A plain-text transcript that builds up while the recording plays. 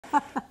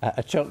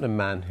A Cheltenham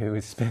man who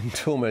has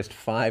spent almost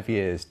 5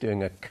 years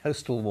doing a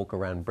coastal walk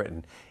around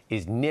Britain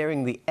is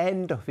nearing the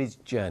end of his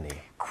journey.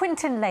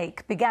 Quintin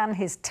Lake began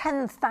his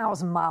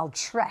 10,000-mile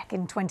trek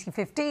in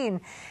 2015,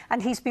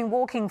 and he's been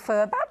walking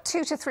for about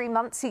 2 to 3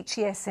 months each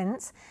year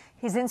since.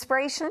 His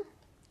inspiration?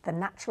 The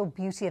natural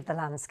beauty of the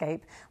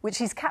landscape, which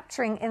he's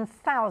capturing in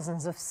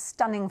thousands of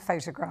stunning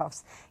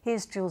photographs.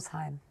 Here's Jules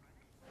Hyam.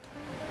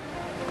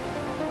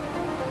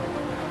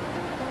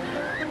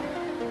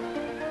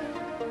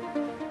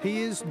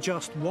 He is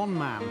just one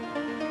man,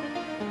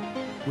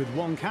 with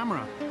one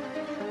camera,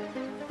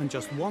 and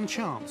just one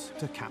chance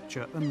to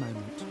capture a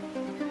moment.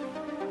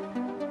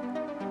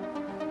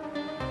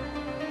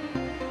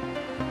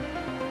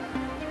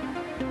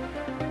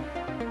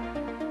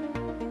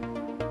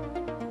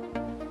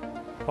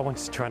 I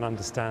wanted to try and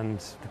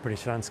understand the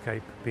British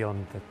landscape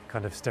beyond the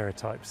kind of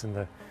stereotypes and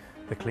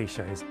the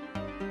cliches.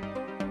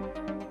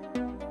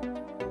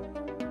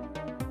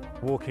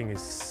 Walking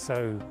is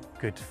so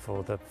good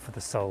for the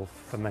soul,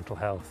 for mental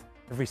health.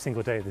 Every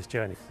single day of this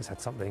journey has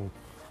had something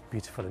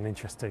beautiful and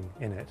interesting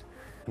in it.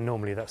 And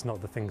normally that's not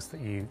the things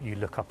that you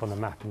look up on the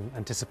map and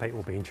anticipate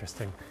will be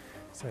interesting.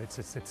 So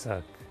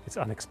it's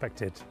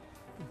unexpected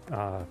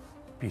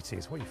beauty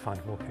is what you find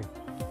walking.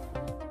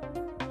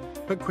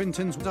 But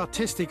Quintin's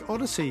artistic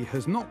odyssey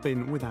has not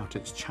been without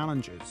its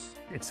challenges.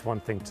 It's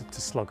one thing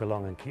to slog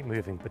along and keep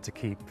moving, but to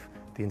keep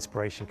the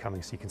inspiration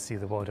coming so you can see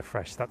the world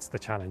afresh, that's the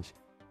challenge.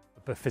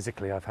 But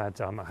physically, I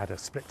had a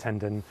split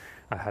tendon,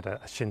 I had a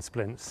shin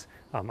splints.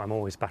 I'm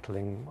always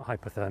battling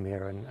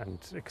hypothermia, and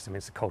because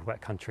it's a cold,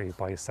 wet country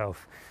by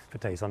yourself for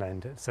days on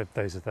end. So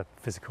those are the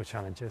physical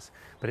challenges.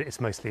 But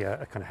it's mostly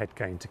a kind of head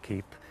game to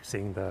keep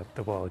seeing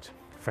the world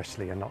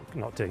freshly and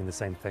not doing the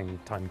same thing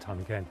time and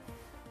time again.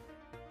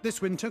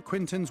 This winter,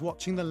 Quintin's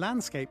watching the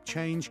landscape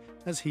change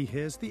as he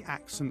hears the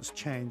accents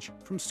change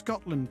from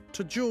Scotland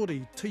to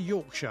Geordie to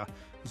Yorkshire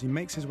as he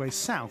makes his way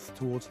south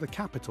towards the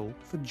capital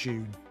for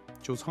June.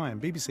 Jules Hyam,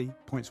 BBC,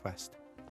 Points West.